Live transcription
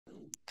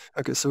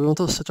Okay, so we want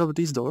to set up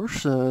these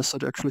doors so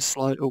they actually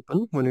slide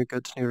open when you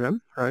get near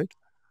them, right?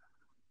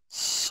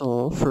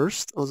 So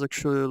first, let's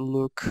actually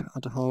look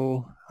at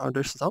how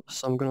they're set up.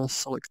 So I'm gonna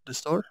select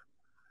this door.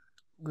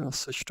 I'm gonna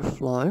switch to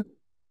fly.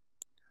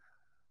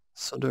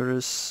 So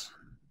this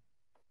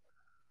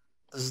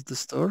is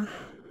this door.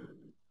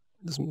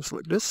 This moves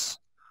like this,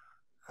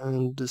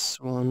 and this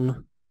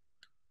one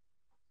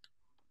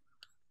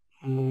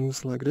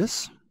moves like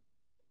this.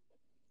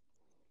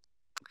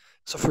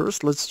 So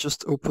first, let's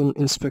just open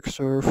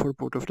inspector for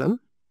both of them.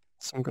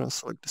 So I'm gonna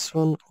select this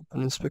one,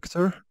 open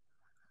inspector.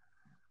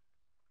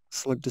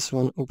 Select this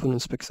one, open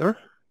inspector.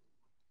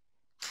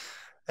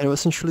 And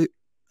essentially,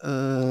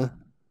 I'm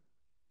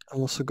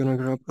also gonna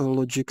grab a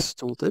logics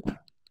tooltip.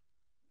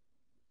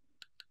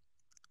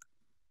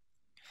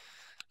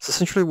 So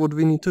essentially what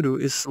we need to do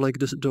is, like,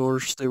 the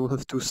doors, they will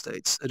have two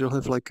states. It'll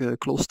have like a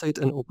closed state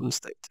and open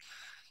state.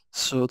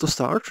 So to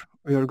start,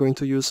 we are going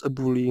to use a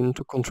boolean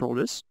to control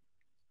this.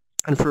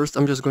 And first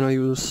I'm just gonna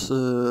use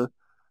an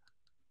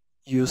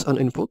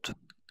input,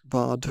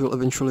 but we'll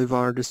eventually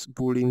wire this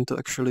boolean to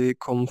actually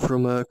come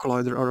from a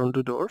collider around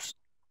the doors.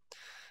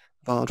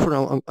 But for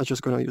now, I'm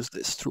just gonna use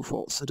this true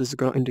false. It is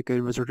gonna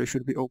indicate whether they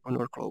should be open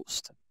or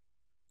closed.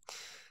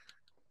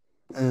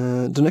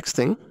 The next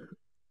thing,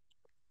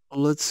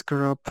 let's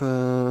grab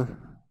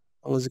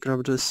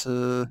this.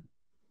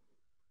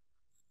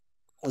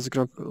 Let's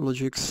grab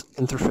logic's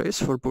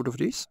interface for both of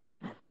these.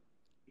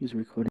 He's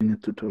recording a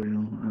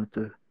tutorial how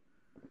to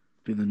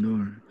do the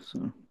door,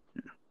 so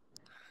yeah.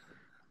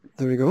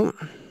 There we go.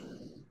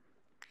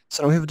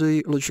 So now we have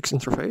the logic's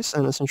interface,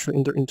 and essentially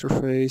in the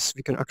interface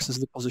we can access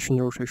the position,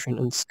 rotation,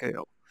 and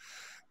scale.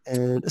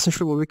 And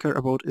essentially what we care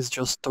about is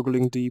just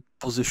toggling the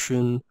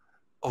position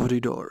of the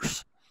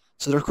doors.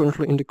 So they're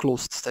currently in the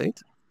closed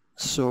state.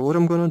 So what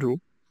I'm gonna do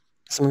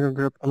is I'm gonna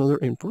grab another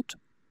input.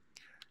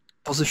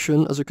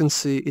 Position, as you can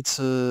see,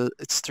 it's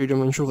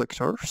three-dimensional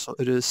vector, so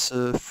it is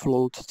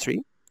float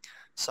 3.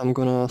 So I'm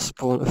gonna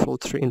spawn a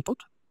float 3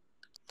 input.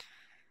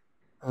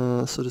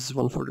 So this is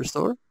one for this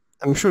door.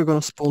 I'm sure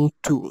gonna spawn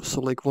 2, so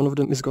like one of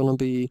them is gonna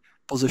be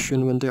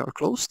position when they are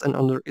closed, and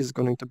another is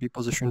going to be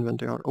position when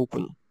they are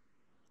open.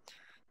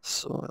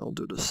 So I'll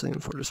do the same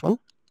for this one.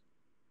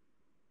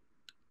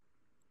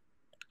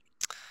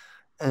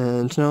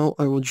 And now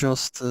I will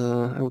just,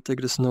 I will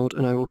take this node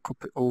and I will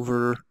copy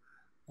over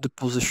the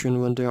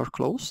position when they are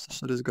closed.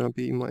 So this is gonna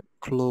be my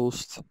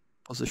closed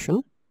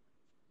position.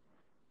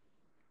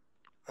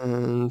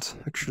 And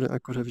actually I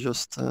could have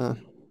just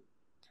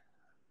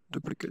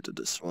duplicated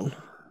this one.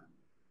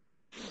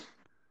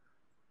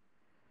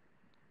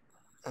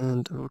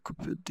 And I will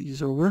copy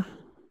these over.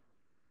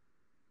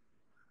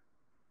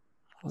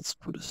 Let's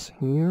put this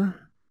here.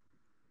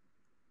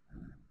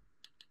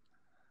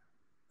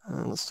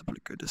 And let's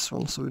duplicate this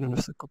one so we don't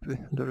have to copy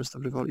the rest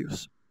of the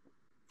values.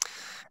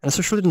 And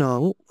essentially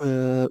now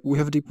we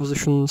have the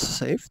positions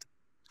saved.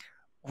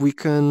 We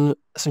can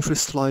essentially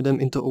slide them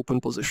into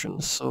open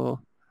positions. So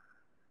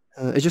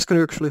it's just going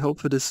to actually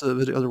help with this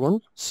with the other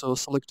one. So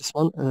select this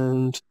one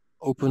and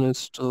open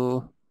it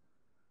to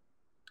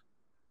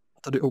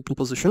the open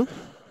position.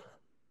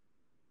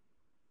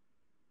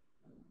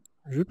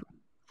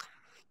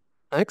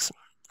 Next,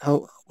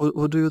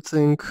 what do you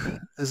think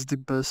is the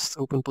best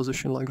open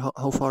position? Like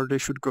how far they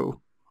should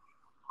go?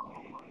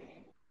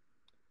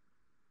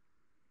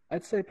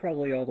 I'd say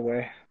probably all the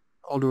way.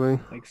 All the way.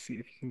 Like, see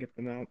if you can get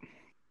them out.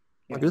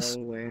 Yeah, Like this?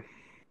 all the way.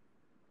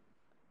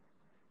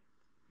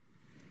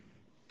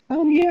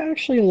 Yeah,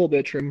 actually a little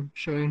bit trim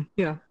showing.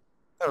 Yeah,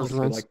 That's mostly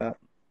nice. like that.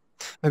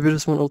 Maybe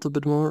this one a little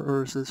bit more,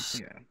 or is this?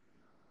 Yeah.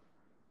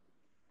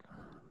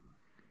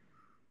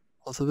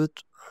 A little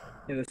bit.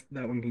 Yeah,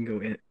 that one can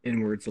go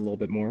inwards a little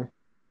bit more.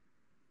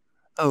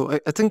 Oh,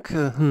 I think.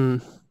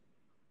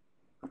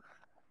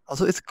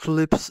 Also, it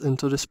clips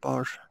into this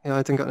part. Yeah,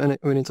 I think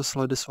we need to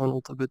slide this one a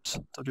little bit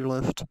to the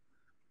left.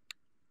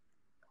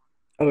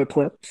 Oh, it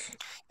clips?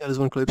 Yeah, this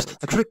one clips.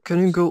 Actually, can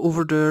you go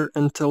over there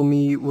and tell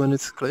me when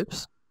it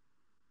clips?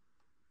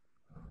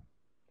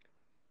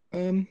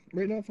 Right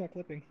now it's not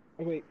clipping.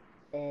 Oh wait.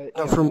 No,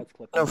 yeah, from now it's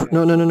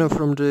clipping. no,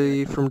 from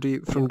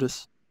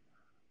this.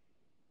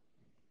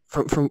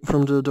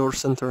 From the door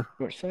center.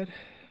 Which side?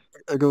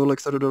 I go like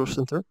to the door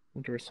center.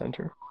 The door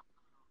center.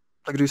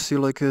 Like, do you see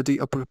like the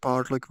upper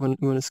part, like when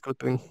it's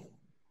clipping?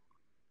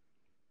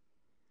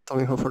 Tell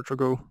me how far to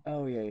go.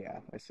 Oh yeah,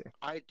 I see.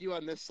 I do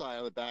on this side,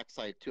 on the back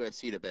side too. I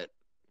see it a bit.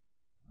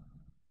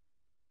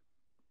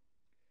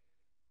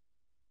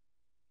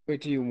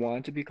 Wait, do you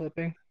want to be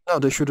clipping? No,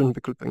 they shouldn't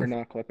be clipping. Or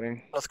not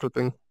clipping? Not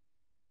clipping.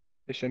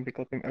 They shouldn't be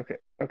clipping? Okay,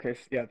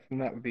 yeah, then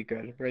that would be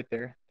good. Right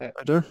there. Right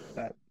there?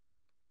 That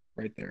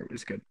right there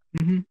is good.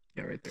 Yeah,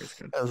 right there is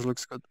good. Yeah, this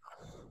looks good.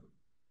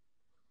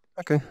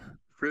 Okay.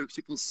 Fruits,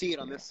 you can see it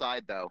on this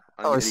side though.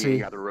 Oh, I see.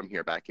 The other room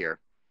here, back here.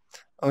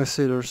 Oh, I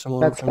see. There's some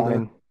more. That's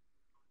fine.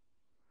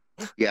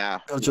 Yeah,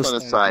 just on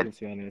this side. You can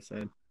see on the other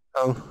side.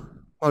 Oh,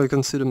 well, you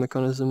can see the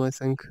mechanism, I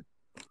think.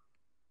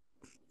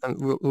 And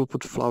we'll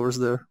put flowers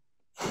there.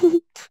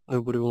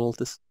 Nobody will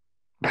notice.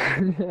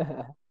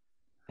 That'll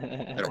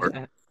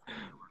work.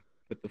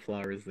 Put the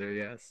flowers there.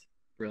 Yes,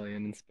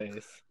 brilliant in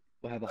space.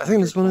 We'll have a I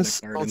think this one hydroponic is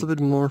a garden. little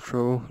bit more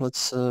through.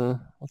 Let's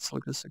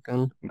look this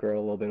again. Grow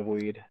a little bit of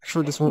weed.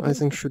 Actually, this one I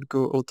think should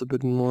go a little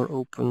bit more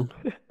open.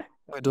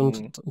 Wait,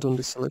 don't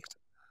deselect.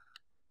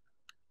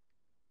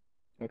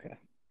 Okay.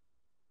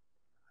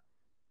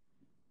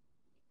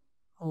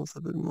 A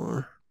little bit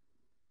more.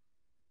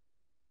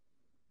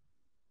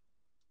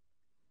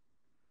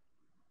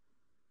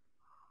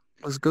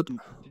 Looks good.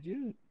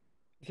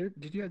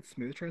 Did you add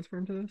smooth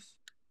transform to this?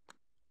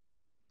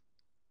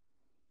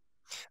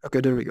 Okay,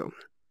 there we go.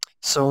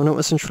 So now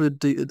essentially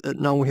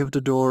now we have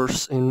the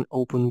doors in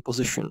open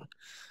position.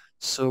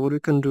 So what we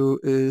can do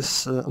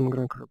is I'm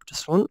gonna grab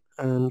this one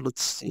and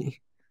let's see.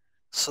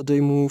 So they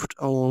moved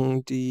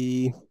along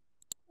the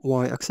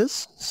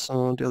y-axis.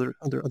 So the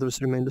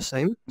others remain the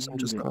same. So I'm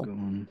just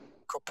gonna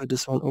copy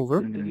this one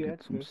over. Did you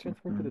add smooth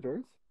transform to the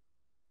doors?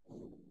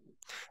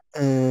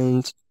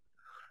 And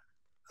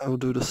I will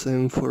do the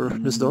same for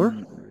this door.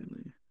 Not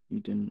really. You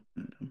didn't.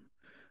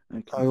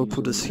 I will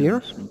put this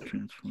here.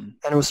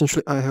 And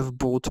essentially I have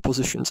both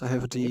positions. I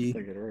have the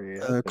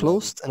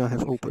closed and I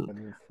have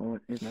open.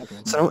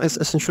 So now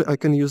essentially I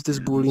can use this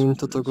boolean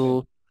to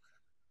toggle.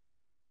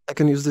 I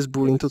can use this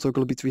boolean to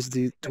toggle between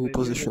the two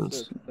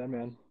positions.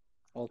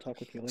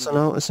 So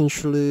now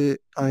essentially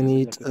I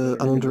need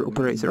another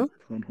operator.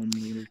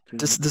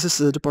 This is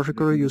the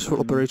particularly useful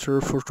operator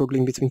for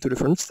toggling between two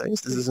different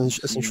states. This is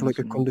essentially like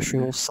a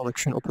conditional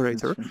selection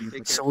operator.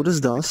 So what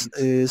this does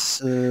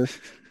is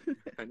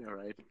I know,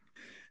 right?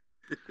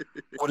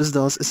 what this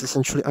does is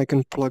essentially I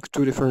can plug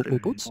two different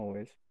inputs.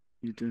 Always.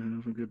 You do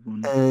have a good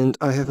one. And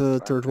I have a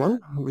third one,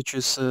 which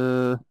is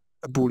a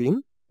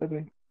boolean.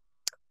 Bye-bye.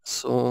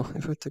 So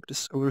if I take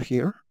this over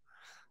here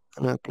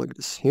and I plug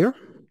this here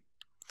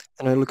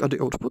and I look at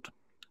the output,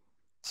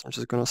 so I'm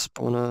just gonna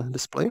spawn a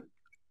display. You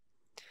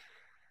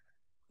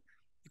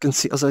can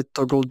see as I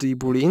toggle the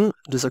boolean,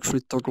 this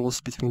actually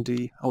toggles between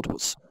the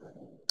outputs.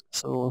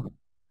 So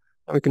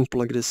now we can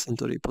plug this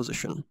into the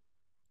position.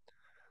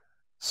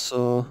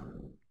 So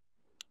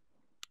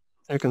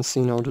you can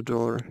see now the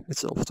door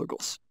itself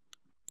toggles.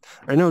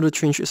 Right now the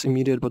change is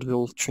immediate, but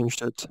we'll change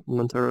that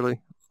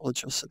momentarily. I'll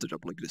just set it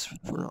up like this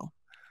for now.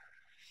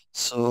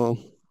 So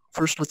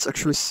first let's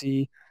actually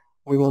see,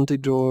 we want the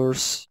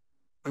doors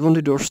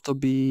to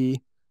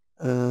be,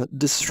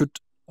 this should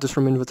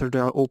determine whether they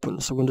are open.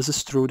 So when this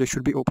is true, they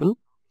should be open.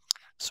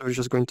 So we're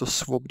just going to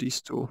swap these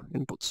two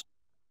inputs.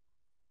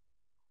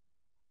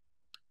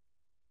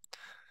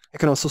 You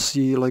can also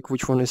see like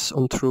which one is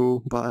on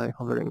true by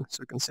hovering.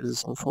 So you can see this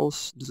is on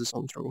false, this is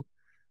on true,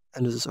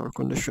 and this is our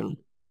condition.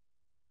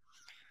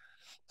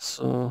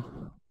 So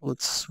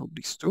let's swap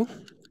these two.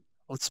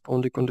 Let's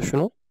spawn the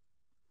conditional.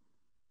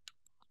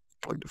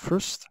 Plug the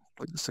first,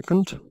 plug the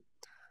second,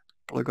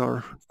 plug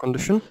our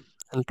condition,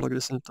 and plug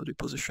this into the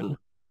position.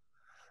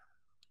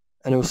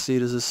 And you'll see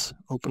this is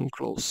open,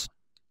 close.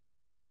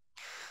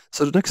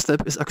 So the next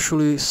step is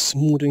actually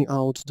smoothing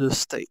out the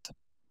state.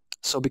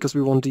 So because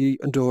we want the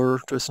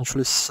door to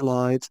essentially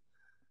slide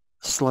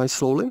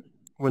slowly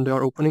when they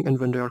are opening and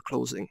when they are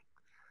closing.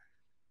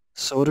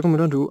 So what I'm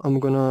gonna do, I'm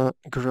gonna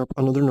grab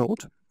another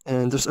node,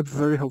 and there's a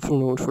very helpful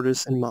node for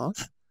this in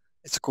math.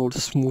 It's called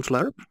smooth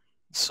lerp.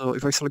 So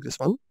if I select this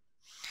one,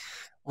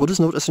 what this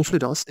node essentially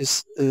does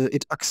is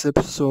it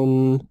accepts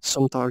some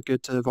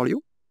target value.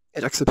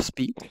 It accepts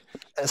speed.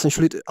 And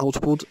essentially the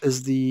output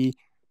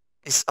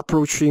is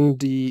approaching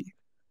the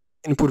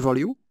input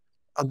value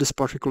at this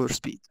particular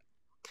speed.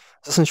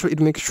 So essentially it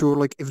makes sure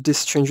like if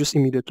this changes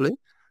immediately,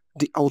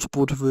 the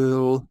output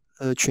will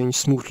change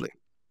smoothly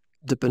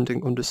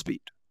depending on the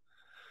speed.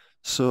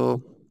 So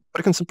what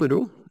I can simply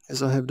do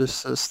is I have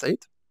this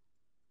state.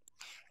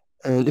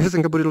 And if you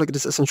think about it like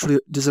this, essentially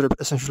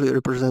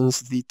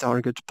represents the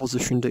target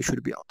position they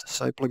should be at.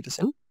 So I plug this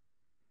in.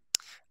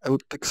 I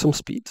would pick some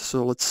speed.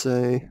 So let's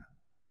say,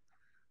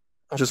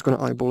 I'm just going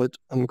to eyeball it.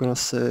 I'm going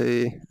to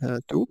say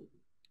 2.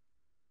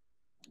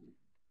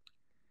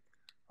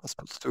 Let's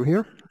put 2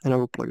 here, and I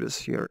will plug this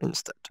here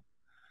instead.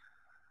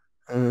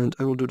 And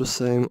I will do the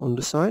same on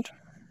the side.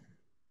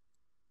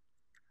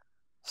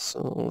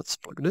 So let's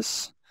plug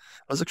this.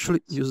 Let's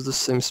actually use the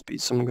same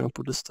speed. So I'm going to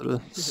put this to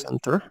the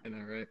center. I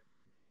know, right?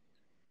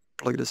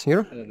 Plug this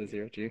here. I know the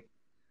 0G.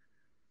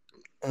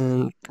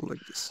 And plug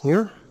this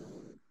here.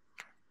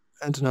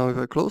 And now if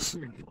I close,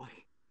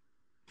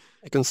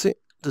 you can see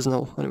this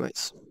now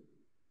animates.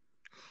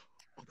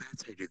 Oh,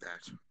 that's how you do that.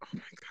 Oh my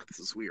god, this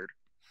is weird.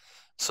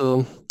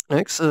 So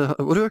next, what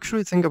do you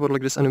actually think about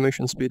like this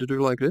animation speed? Do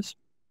you like this?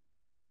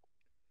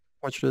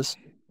 Watch this.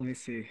 Let me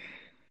see.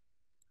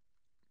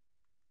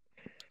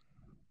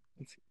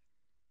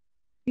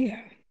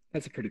 Yeah,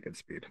 that's a pretty good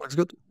speed. Looks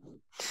good.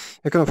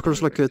 You can of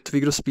course like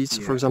tweak the speeds.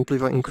 For example,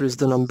 if I increase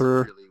the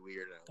number, Really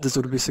weird. this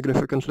would be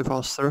significantly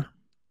faster.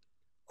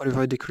 Or if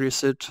I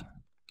decrease it,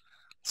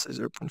 say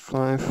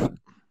 0.5,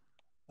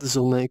 this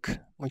will make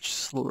much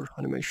slower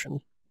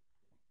animation.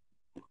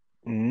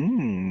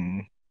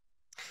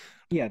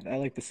 Yeah, I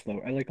like the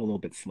slow. I like a little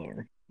bit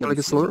slower. You like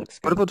it slower?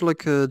 What about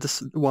like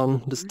this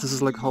one? This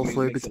is like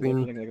halfway Makes it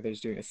between. look like they're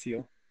just doing a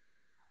seal.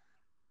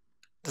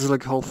 This is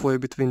like halfway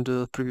between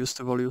the previous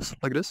two values,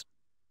 like this.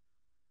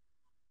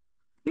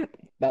 Yep,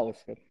 that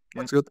looks good.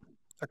 Looks good.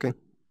 Okay.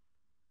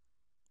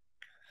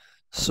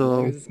 As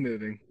long So as it's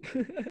moving.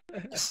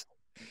 yes.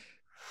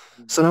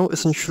 So now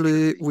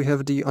essentially we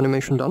have the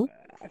animation done,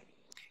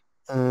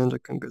 and I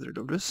can get rid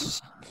of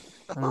this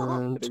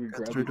and Did we get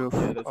grab rid each- of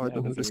yeah, that's what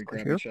item happens when this we guy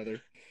grab here. each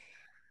other.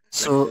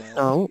 So Wow.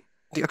 now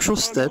the actual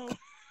step,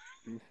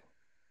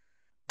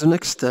 the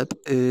next step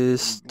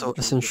is to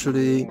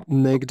essentially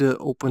make the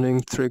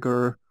opening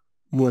trigger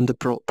when the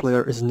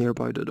player is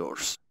nearby the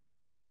doors.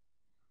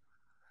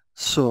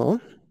 So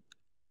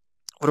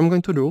what I'm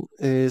going to do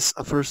is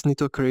I first need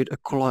to create a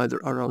collider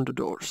around the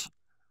doors.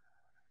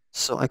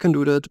 So I can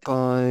do that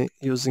by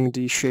using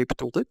the shape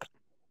tooltip.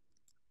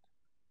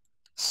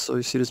 So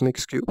you see this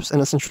makes cubes,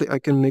 and essentially I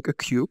can make a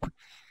cube,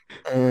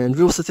 and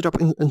we'll set it up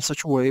in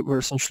such a way where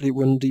essentially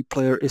when the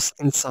player is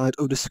inside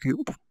of this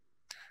cube,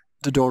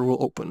 the door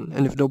will open,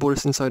 and if nobody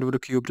is inside of the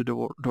cube, the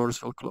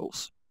doors will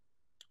close.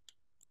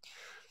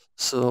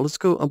 So let's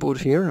go about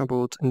here,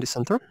 about in the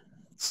center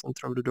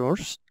of the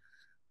doors,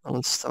 and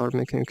let's start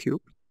making a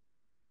cube.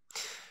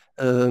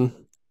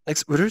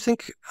 Next, what do you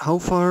think? How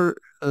far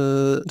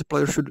the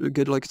player should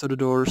get like to the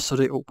doors so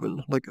they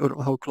open, like,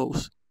 or how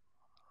close?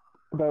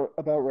 About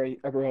right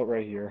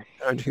here.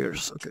 Right here.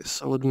 Okay,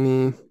 so let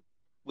me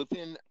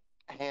Within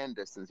hand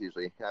distance,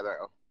 usually. Yeah, there.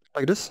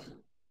 like this.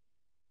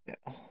 Yeah,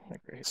 like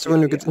right here. So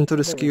when you get into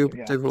this Right cube, there,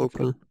 yeah, they will that's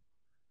good. open.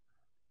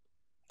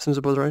 Seems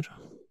about right.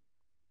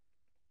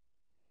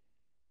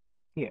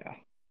 Yeah,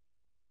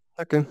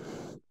 Okay.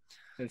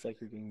 it's like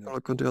you're doing I'll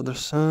look on the other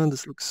side.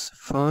 This looks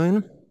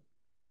fine.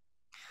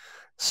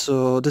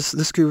 So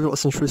this cube will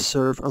essentially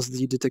serve as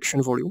the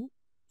detection volume.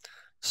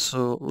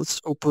 So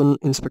let's open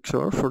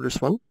Inspector for this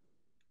one.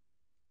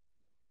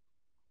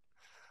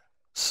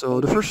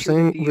 So the first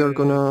thing we are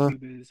gonna...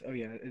 Cube is, oh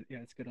yeah,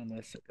 it's good on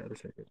this other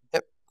side.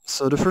 Yep.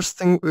 So the first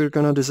thing we're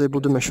gonna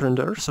disable the mesh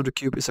render, so the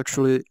cube is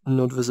actually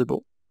not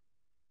visible.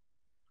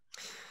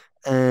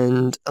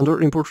 And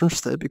another important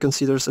step, you can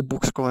see there's a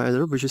box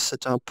collider which is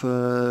set up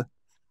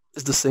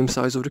is the same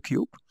size of the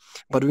cube,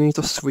 but we need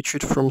to switch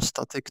it from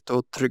static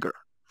to trigger,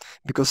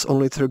 because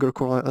only trigger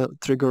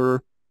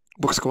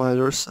box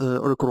colliders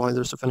or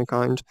colliders of any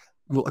kind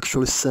will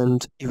actually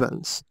send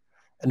events,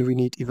 and we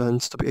need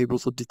events to be able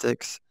to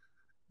detect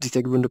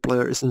when the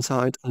player is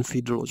inside and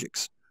feed the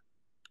logics.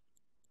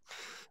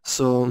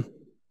 So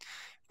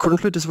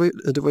currently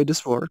the way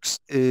this works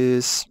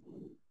is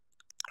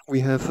we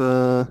have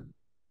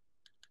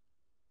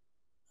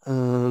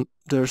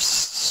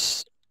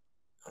there's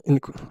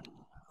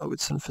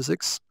it's in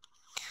physics.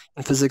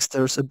 In physics,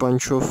 there's a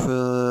bunch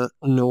of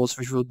nodes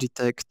which will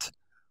detect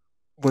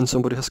when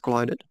somebody has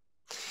collided.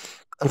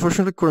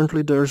 Unfortunately,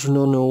 currently there's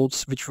no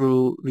nodes which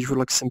will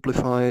like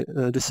simplify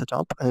the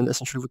setup and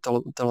essentially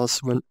will tell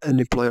us when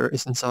any player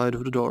is inside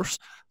of the doors.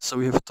 So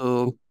we have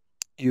to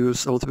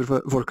use a little bit of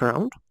a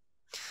workaround.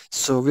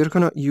 So we're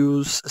gonna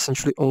use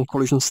essentially on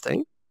collision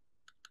stay.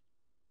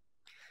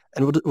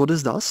 And what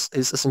this does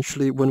is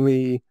essentially when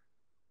we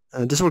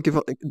this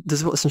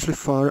will essentially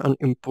fire an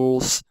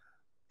impulse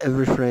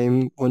every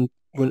frame when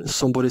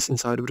somebody is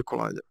inside of the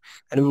collider,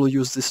 and we'll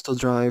use this to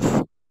drive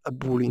a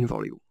Boolean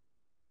value.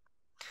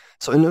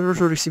 So in order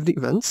to receive the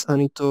events, I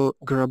need to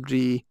grab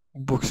the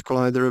box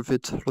collider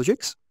with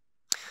logics.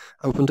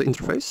 I open the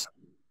interface,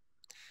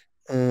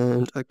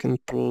 and I can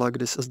plug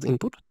this as the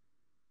input.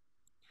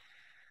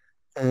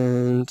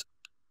 And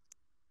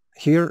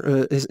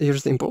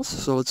here's the impulse.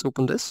 So let's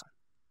open this.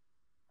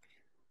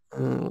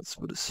 Let's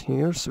put this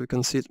here so we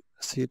can see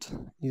it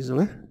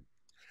easily.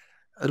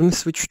 Let me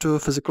switch to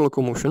physical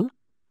locomotion.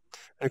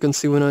 You can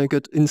see when I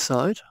get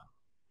inside,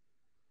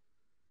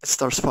 it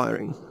starts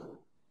firing.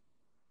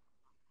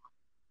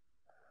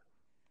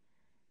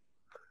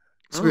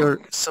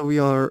 So we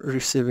are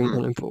receiving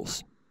an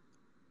impulse.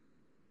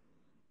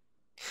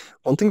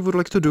 One thing we would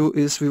like to do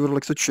is we would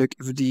like to check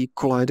if the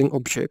colliding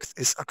object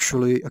is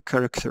actually a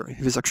character,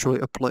 if it's actually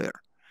a player.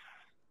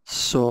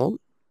 So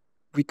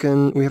we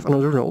have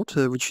another node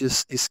which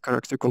is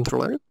character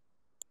controller,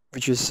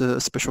 which is a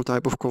special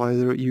type of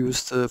collider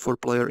used for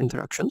player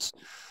interactions.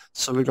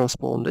 So we're gonna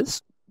spawn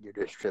this. You're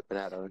just tripping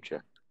out, aren't you?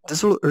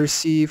 This will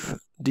receive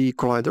the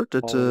collider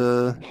that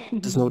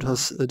this node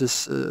has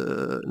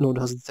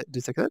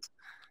detected,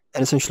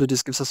 and essentially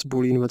this gives us a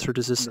Boolean whether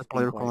this is a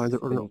player collider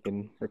or not.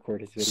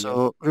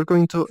 So we're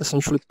going to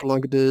essentially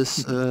plug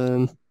this,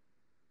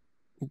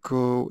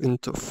 go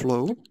into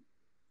flow,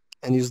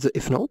 and use the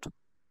if node,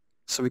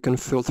 so we can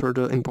filter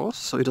the impulse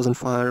so it doesn't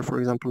fire, for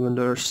example, when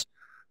there's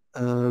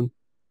a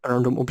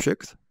random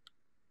object.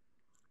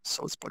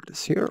 So let's plug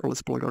this here, or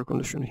let's plug our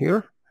condition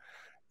here.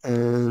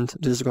 And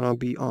this is gonna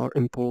be our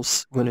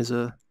impulse when it's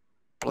a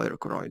player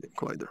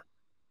collider.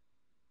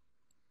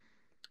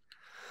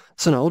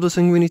 So now the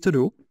thing we need to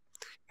do,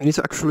 we need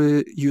to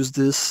actually use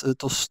this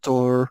to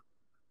store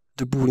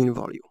the Boolean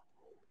value.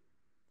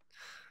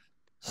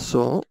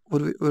 So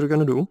what we're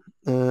gonna do,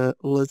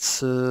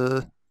 let's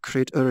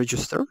create a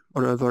register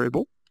or a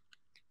variable.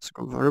 It's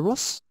called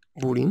variables,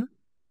 Boolean.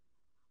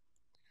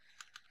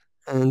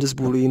 and this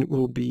boolean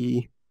will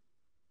be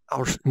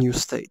our new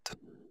state.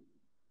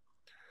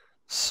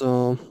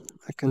 So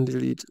I can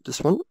delete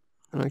this one,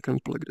 and I can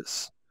plug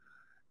this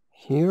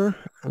here,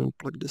 and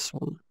plug this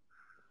one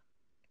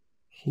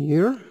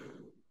here.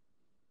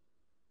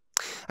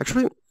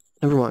 Actually,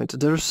 never mind,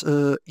 there's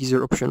an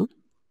easier option.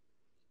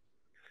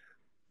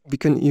 We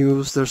can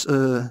use, there's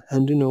a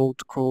handy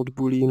node called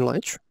boolean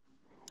latch.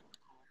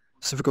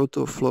 So if we go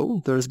to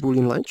flow, there's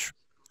boolean latch.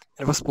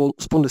 And if I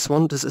spawn this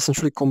one, this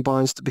essentially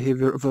combines the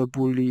behavior of a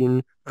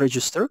boolean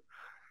register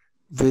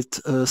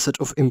with a set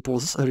of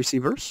impulse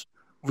receivers,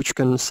 which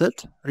can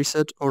set,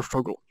 reset, or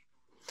toggle.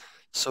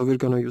 So we're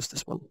gonna use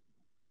this one.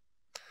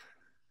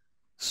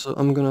 So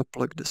I'm gonna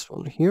plug this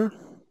one here.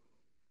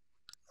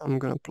 I'm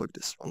gonna plug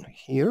this one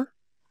here.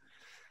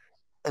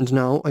 And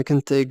now I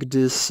can take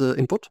this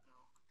input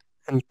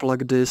and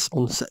plug this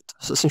on set.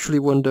 So essentially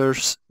when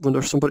there's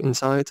somebody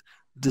inside,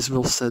 this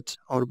will set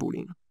our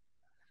boolean.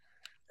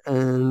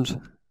 And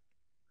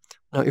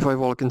now if I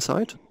walk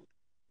inside,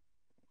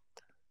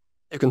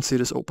 you can see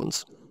this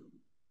opens.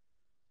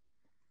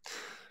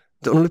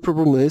 The only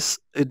problem is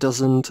it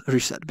doesn't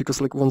reset,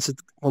 because like once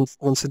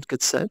it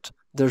gets set,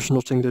 there's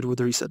nothing that would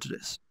reset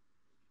this.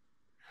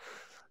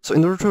 So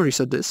in order to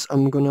reset this,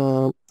 I'm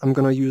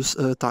gonna use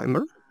a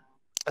timer,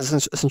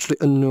 essentially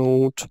a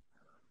node.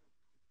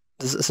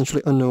 This is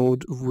essentially a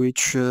node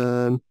which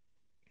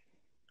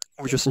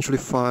essentially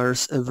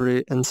fires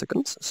every n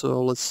seconds.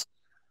 So let's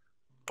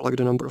plug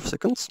the number of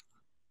seconds,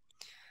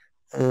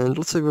 and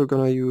let's say we're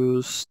gonna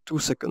use 2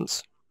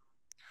 seconds.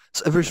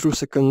 So every 2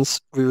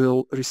 seconds, we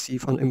will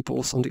receive an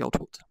impulse on the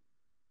output.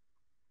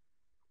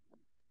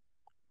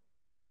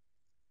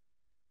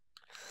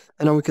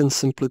 And now we can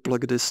simply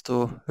plug this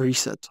to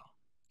reset.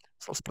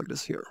 So let's plug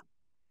this here.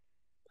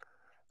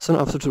 So now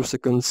after 2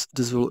 seconds,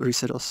 this will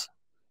reset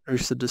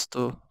this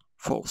to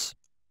false.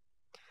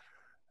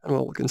 And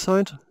we'll look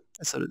inside,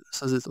 it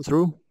says it's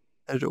true,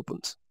 and it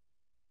opens.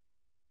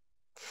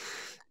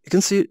 You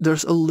can see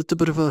there's a little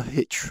bit of a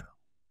hitch.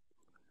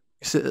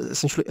 You see,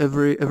 essentially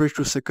every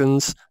 2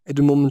 seconds, it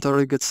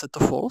momentarily gets set to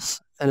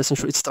false, and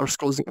essentially it starts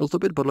closing a little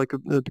bit, but like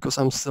because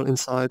I'm still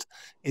inside,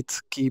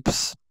 it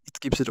keeps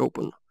it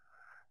open.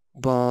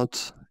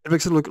 But it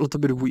makes it look a little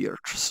bit weird,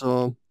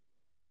 so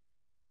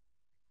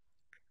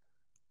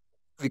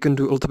we can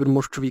do a little bit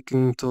more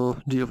tweaking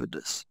to deal with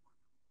this.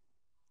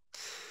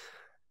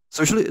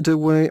 So actually, the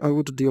way I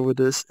would deal with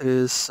this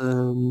is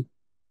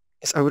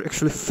I would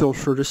actually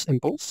filter this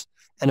impulse,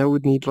 and I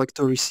would need like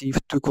to receive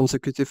 2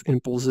 consecutive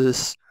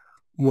impulses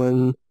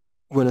when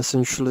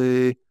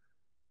essentially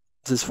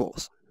this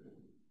falls.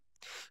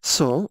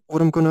 So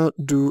what I'm gonna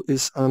do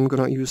is I'm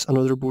gonna use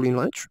another boolean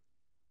latch,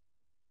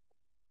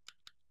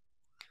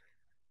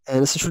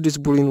 and essentially this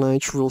boolean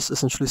latch will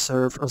essentially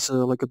serve as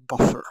like a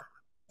buffer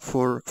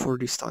for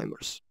these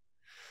timers.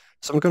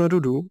 So what I'm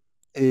gonna do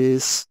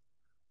is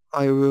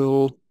I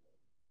will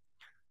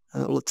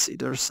let's see,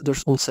 there's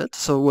onset.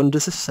 So when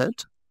this is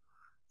set,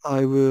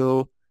 I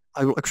will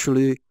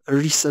actually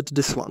reset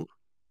this one.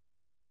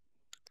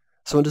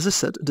 So when this is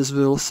set, this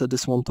will set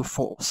this one to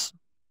false.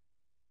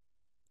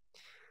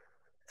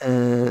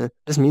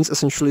 This means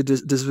essentially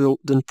this will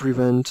then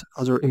prevent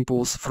other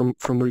impulse from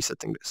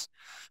resetting this.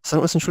 So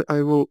now essentially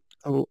I will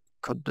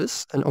cut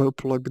this, and I will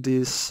plug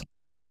this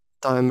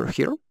timer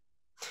here.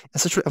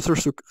 Essentially after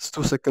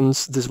 2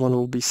 seconds, this one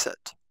will be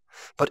set.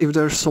 But if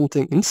there's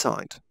something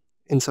inside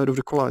of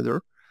the collider,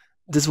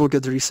 this will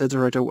get reset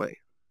right away.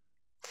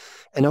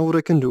 And now what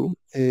I can do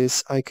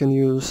is I can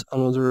use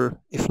another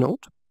if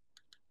node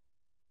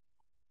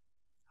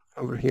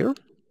over here,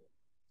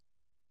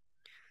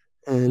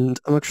 and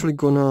I'm actually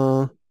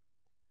gonna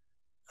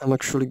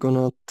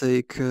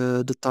take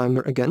the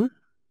timer again,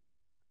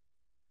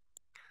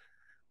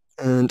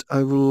 and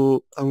I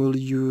will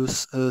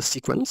use a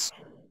sequence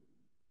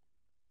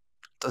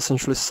to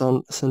essentially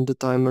send the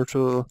timer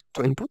to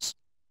inputs.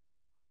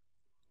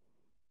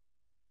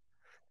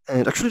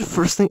 And actually, the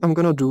first thing I'm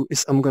gonna do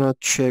is I'm gonna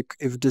check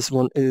if this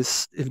one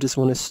is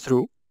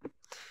true,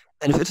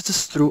 and if it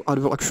is true, I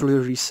will actually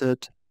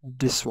reset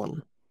this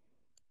one.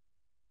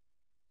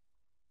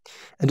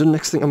 And the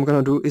next thing I'm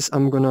gonna do is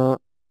I'm gonna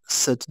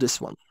set this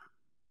one.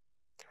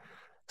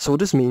 So what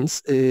this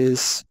means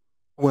is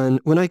when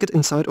I get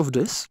inside of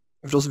this,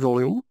 with this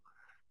volume,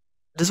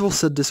 this will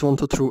set this one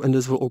to true, and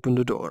this will open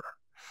the door.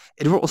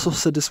 It will also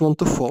set this one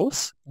to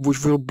false,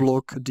 which will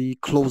block the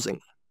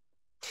closing.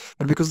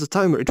 But because the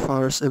timer, it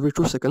fires every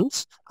 2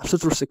 seconds, after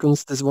 2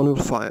 seconds, this one will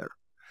fire.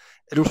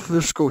 It will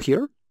first go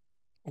here,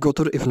 go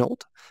to the if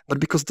node, but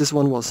because this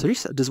one was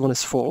reset, this one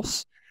is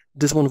false,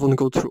 this one won't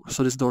go through,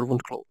 so this door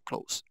won't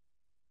close.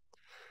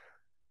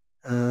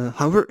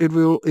 However, it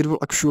will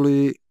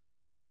actually,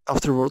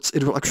 afterwards,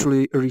 it will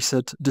actually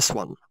reset this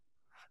one.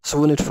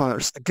 So when it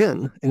fires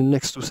again in the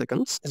next 2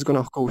 seconds, it's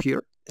gonna go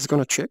here, it's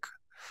gonna check,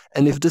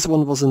 and if this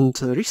one wasn't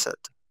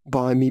reset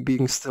by me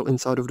being still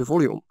inside of the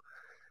volume,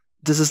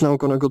 this is now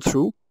gonna go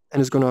through,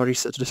 and it's gonna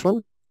reset this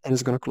one, and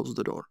it's gonna close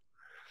the door.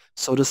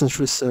 So this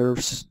essentially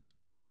serves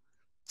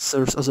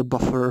as a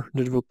buffer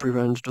that will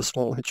prevent the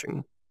small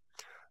hitching.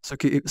 So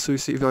you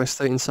see, if I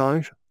stay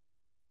inside,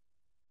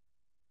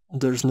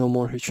 there's no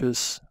more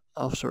hitches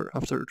after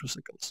 2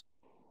 seconds.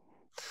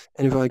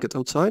 And if I get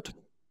outside,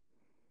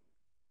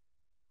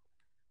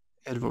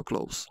 it will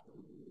close.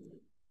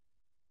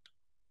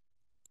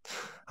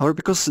 However,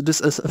 because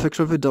this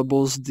effectively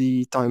doubles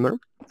the timer,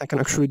 I can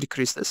actually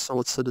decrease this. So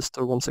let's set this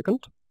to 1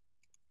 second.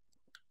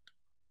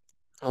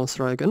 Let's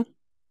try again.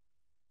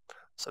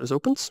 So this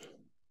opens.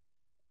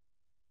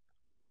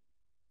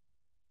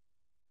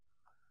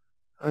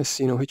 I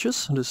see no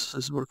hitches. This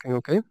is working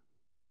okay.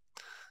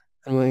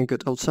 And when I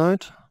get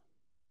outside,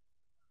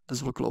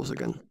 this will close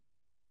again.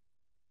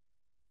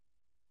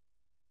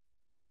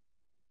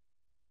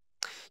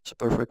 So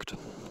perfect.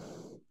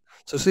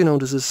 So see now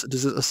this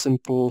is a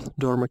simple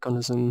door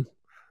mechanism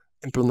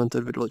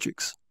implemented with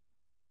logics.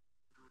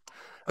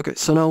 Okay,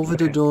 so now with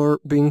the door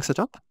being set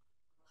up,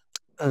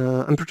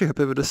 I'm pretty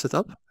happy with the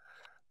setup.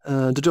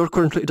 The door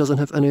currently doesn't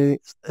have any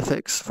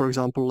effects, for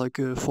example, like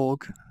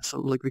fog. So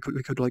like we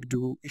could like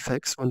do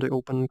effects when they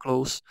open and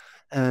close,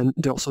 and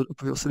they also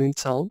obviously need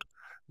sound.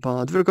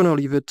 But we're gonna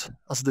leave it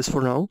as this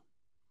for now,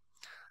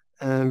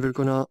 and we're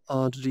gonna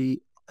add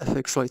the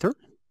effects later.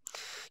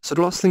 So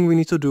the last thing we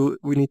need to do,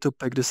 we need to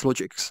pack this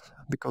logics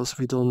because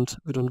we don't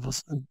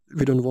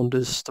want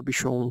this to be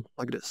shown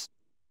like this.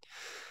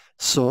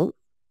 So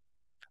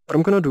what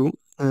I'm gonna do,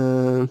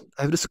 I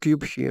have this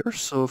cube here.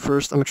 So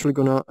first I'm actually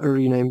gonna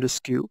rename this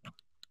cube.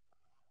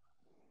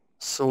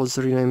 So let's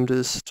rename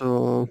this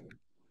to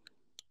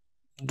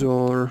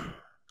door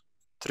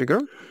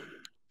trigger.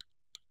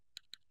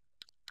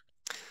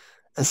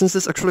 And since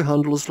this actually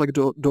handles like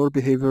door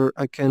behavior,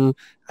 I can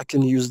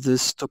use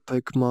this to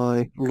pick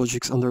my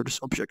logics under this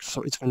object,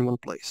 so it's in one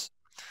place.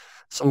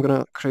 So I'm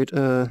gonna create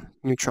a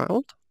new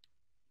child.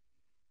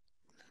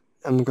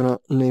 I'm gonna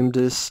name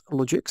this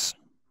logics.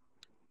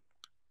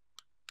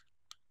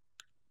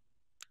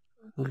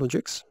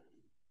 Logics.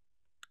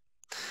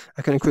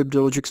 I can equip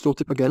the logics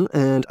tooltip again,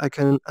 and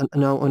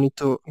now I need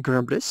to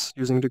grab this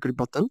using the grip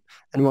button.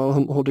 And while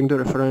I'm holding the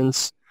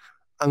reference,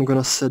 I'm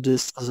gonna set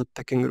this as a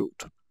packing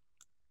route.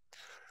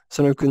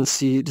 So now you can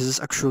see this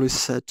is actually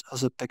set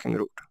as a packing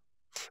route,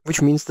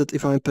 which means that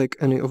if I pick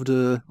any of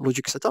the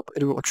logic setup,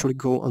 it will actually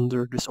go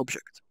under this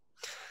object.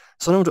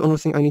 So now the only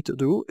thing I need to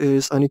do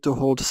is I need to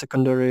hold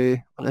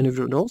secondary on any of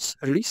the nodes,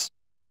 release,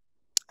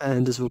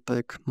 and this will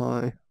pick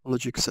my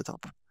logic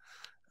setup.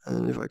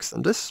 And if I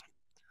extend this,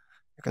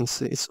 you can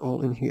see it's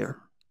all in here.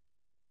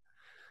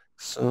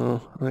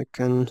 So I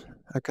can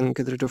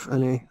get rid of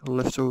any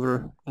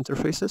leftover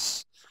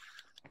interfaces,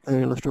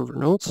 any leftover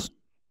nodes.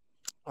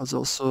 Let's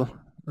also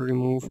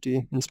remove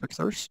the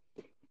inspectors.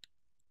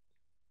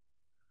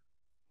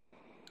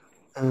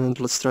 And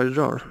let's try the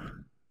door.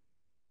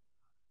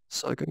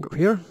 So I can go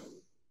here,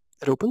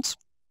 it opens.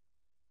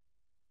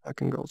 I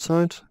can go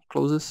outside,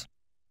 close this.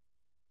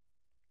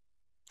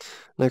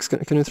 Next,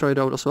 can you try it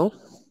out as well?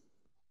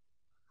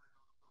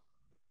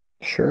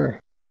 Sure.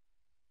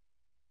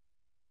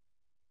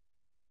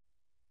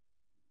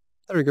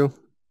 There we go.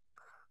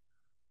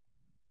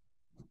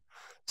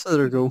 So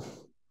there we go.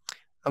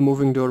 A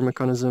moving door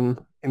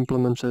mechanism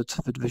implemented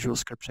with visual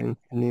scripting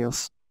in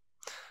Neos.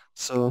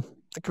 So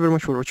thank you very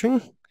much for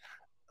watching.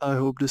 I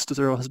hope this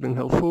tutorial has been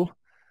helpful.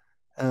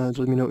 And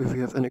let me know if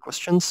you have any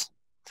questions.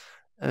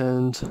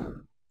 And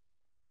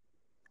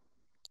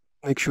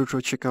make sure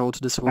to check out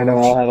this word. I know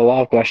I'll have a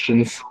lot of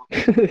questions.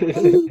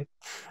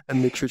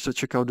 And make sure to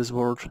check out this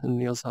word in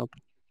Neos Hub,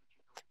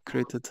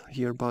 created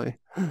here by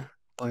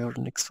our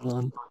next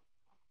LAN.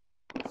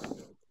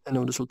 I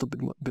know this will be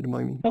a bit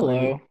by me.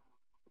 Hello.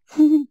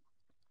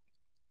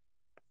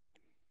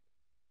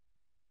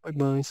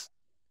 Bye-bye.